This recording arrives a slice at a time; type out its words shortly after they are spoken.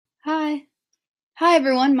Hi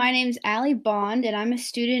everyone, my name is Allie Bond and I'm a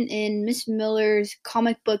student in Miss Miller's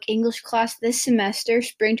comic book English class this semester,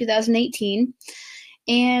 spring 2018.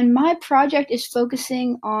 And my project is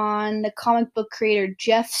focusing on the comic book creator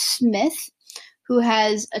Jeff Smith, who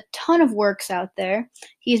has a ton of works out there.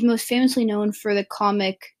 He is most famously known for the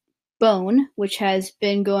comic Bone, which has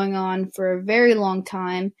been going on for a very long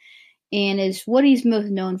time and is what he's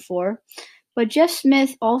most known for. But Jeff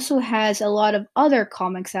Smith also has a lot of other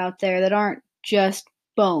comics out there that aren't just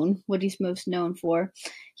Bone, what he's most known for.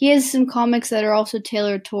 He has some comics that are also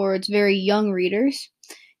tailored towards very young readers,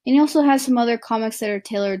 and he also has some other comics that are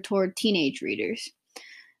tailored toward teenage readers.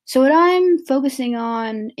 So, what I'm focusing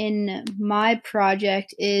on in my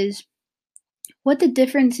project is what the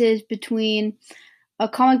difference is between a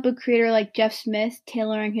comic book creator like Jeff Smith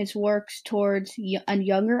tailoring his works towards a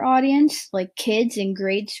younger audience, like kids in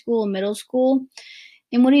grade school and middle school,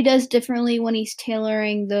 and what he does differently when he's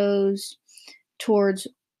tailoring those towards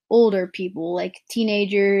older people, like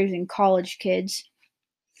teenagers and college kids.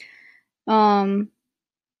 Um,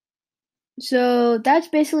 so that's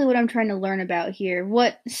basically what I'm trying to learn about here.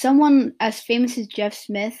 What someone as famous as Jeff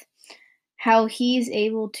Smith, how he's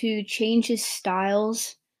able to change his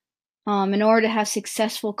styles in order to have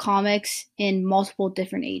successful comics in multiple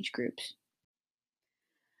different age groups.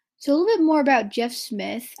 So a little bit more about Jeff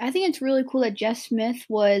Smith. I think it's really cool that Jeff Smith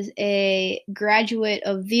was a graduate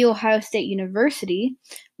of The Ohio State University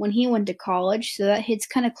when he went to college, so that hits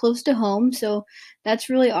kind of close to home. So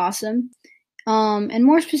that's really awesome. And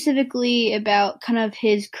more specifically about kind of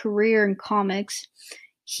his career in comics,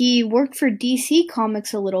 he worked for DC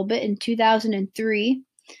Comics a little bit in 2003,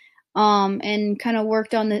 and kind of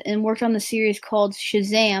worked on the series called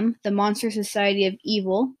Shazam: The Monster Society of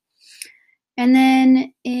Evil. And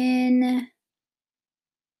then in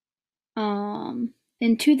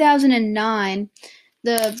 2009,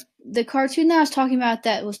 the cartoon that I was talking about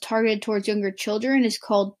that was targeted towards younger children is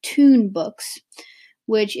called Toon Books,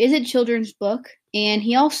 which is a children's book, and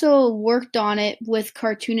he also worked on it with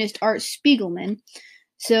cartoonist Art Spiegelman.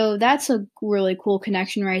 So that's a really cool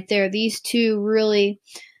connection right there. These two really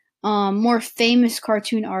more famous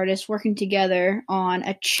cartoon artists working together on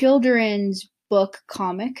a children's book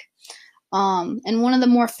comic. And one of the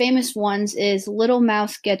more famous ones is Little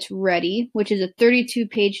Mouse Gets Ready, which is a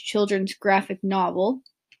 32-page children's graphic novel.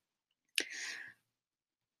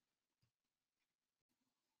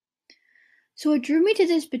 So what drew me to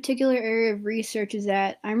this particular area of research is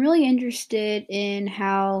that I'm really interested in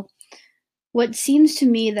how what seems to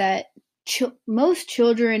me that most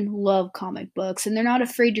children love comic books and they're not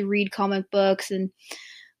afraid to read comic books. And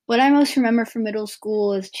what I most remember from middle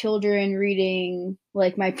school is children reading,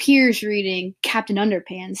 like my peers reading Captain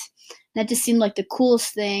Underpants. That just seemed like the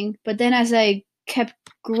coolest thing. But then as I kept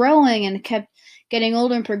growing and kept getting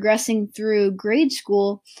older and progressing through grade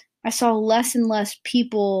school, I saw less and less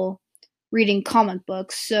people reading comic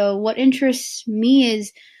books. So what interests me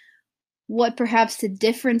is what perhaps the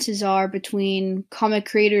differences are between comic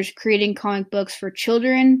creators creating comic books for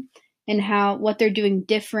children and how what they're doing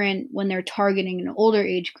different when they're targeting an older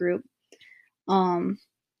age group. Um,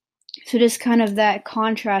 so just kind of that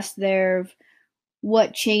contrast there of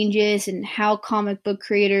what changes and how comic book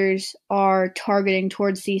creators are targeting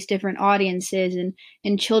towards these different audiences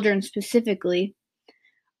and children specifically.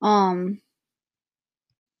 Um,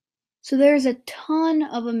 so there's a ton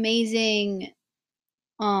of amazing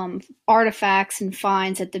artifacts and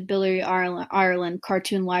finds at the Billy Ireland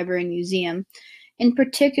Cartoon Library and Museum. In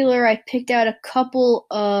particular, I picked out a couple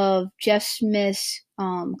of Jeff Smith's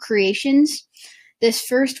creations. This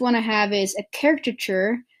first one I have is a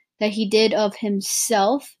caricature that he did of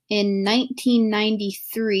himself in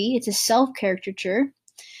 1993. It's a self caricature.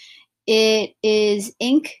 It is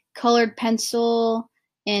ink, colored pencil,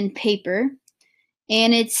 and paper,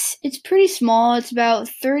 and it's pretty small. It's about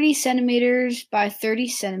 30 centimeters by 30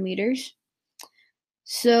 centimeters.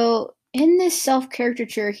 So in this self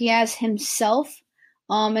caricature, he has himself,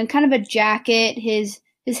 and kind of a jacket. His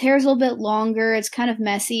hair is a little bit longer. It's kind of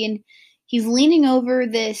messy, and he's leaning over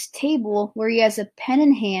this table where he has a pen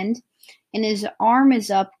in hand, and his arm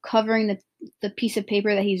is up, covering the piece of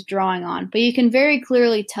paper that he's drawing on. But you can very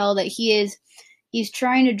clearly tell that he's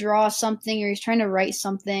trying to draw something or he's trying to write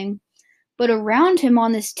something. But around him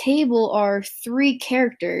on this table are three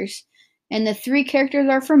characters, and the three characters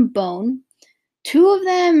are from Bone. Two of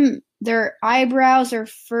them, their eyebrows are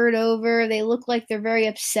furrowed over. They look like they're very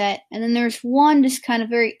upset. And then there's one just kind of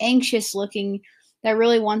very anxious looking that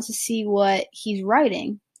really wants to see what he's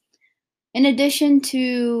writing. In addition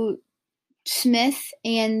to Smith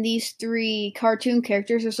and these three cartoon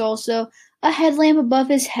characters, there's also a headlamp above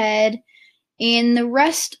his head, and the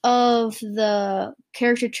rest of the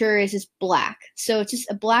caricature is just black. So it's just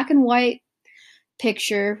a black and white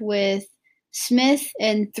picture with Smith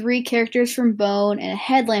and three characters from Bone and a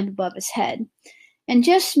headlamp above his head. And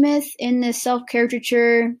Jeff Smith in this self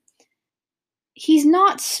caricature, he's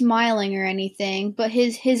not smiling or anything, but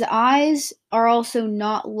his eyes are also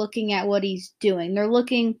not looking at what he's doing. They're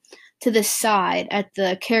looking to the side at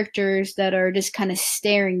the characters that are just kind of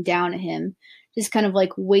staring down at him, just kind of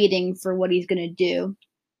like waiting for what he's going to do.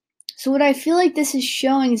 So what I feel like this is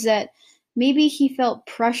showing is that maybe he felt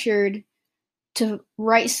pressured to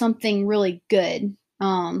write something really good,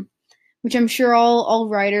 which I'm sure all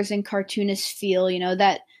writers and cartoonists feel.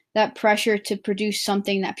 That pressure to produce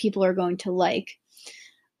something that people are going to like.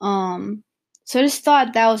 So I just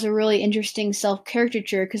thought that was a really interesting self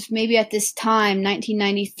caricature because maybe at this time,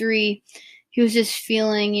 1993, he was just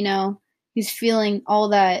feeling, he's feeling all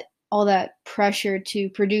that pressure to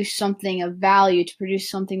produce something of value, to produce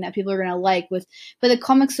something that people are going to like. But the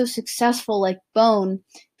comic's so successful, like Bone,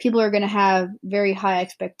 people are going to have very high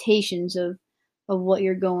expectations of what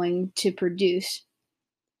you're going to produce.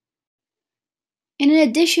 And in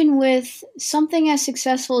addition, with something as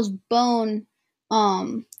successful as Bone,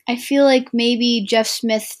 I feel like maybe Jeff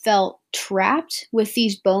Smith felt trapped with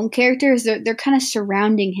these Bone characters. They're kind of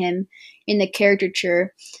surrounding him in the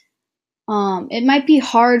caricature. It might be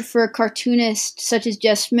hard for a cartoonist such as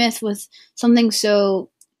Jeff Smith with something so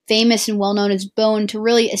famous and well known as Bone to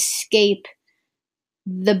really escape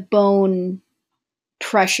the Bone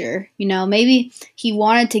pressure. Maybe he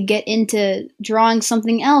wanted to get into drawing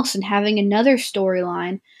something else and having another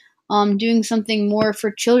storyline, doing something more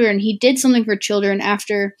for children. He did something for children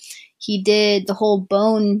after he did the whole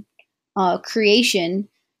Bone creation.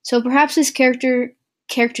 So perhaps this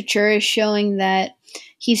caricature is showing that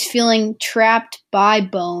he's feeling trapped by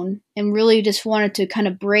Bone and really just wanted to kind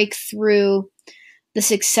of break through the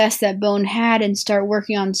success that Bone had and start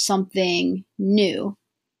working on something new.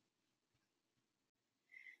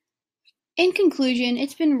 In conclusion,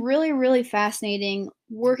 it's been really, really fascinating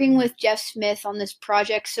working with Jeff Smith on this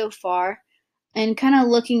project so far and kind of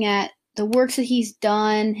looking at the works that he's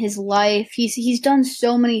done, his life. He's done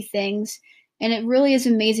so many things, and it really is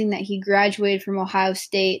amazing that he graduated from Ohio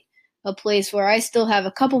State, a place where I still have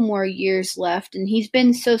a couple more years left, and he's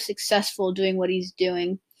been so successful doing what he's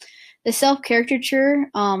doing. The self-caricature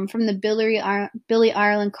from the Billy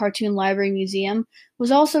Ireland Cartoon Library Museum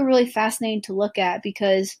was also really fascinating to look at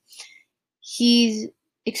because he's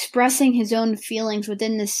expressing his own feelings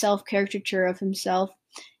within this self-caricature of himself.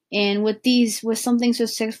 And with something so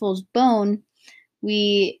successful as Bone,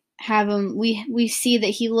 we have him. We see that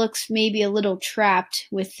he looks maybe a little trapped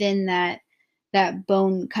within that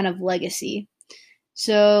Bone kind of legacy.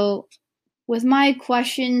 So, with my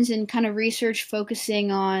questions and kind of research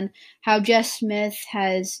focusing on how Jeff Smith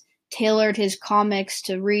has tailored his comics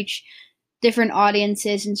to reach different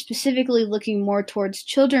audiences and specifically looking more towards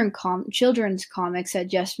children's comics that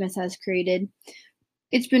Jeff Smith has created,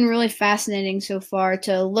 it's been really fascinating so far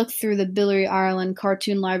to look through the Billy Ireland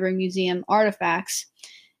Cartoon Library Museum artifacts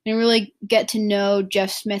and really get to know Jeff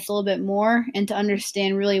Smith a little bit more and to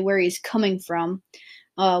understand really where he's coming from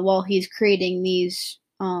while he's creating these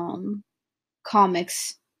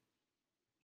comics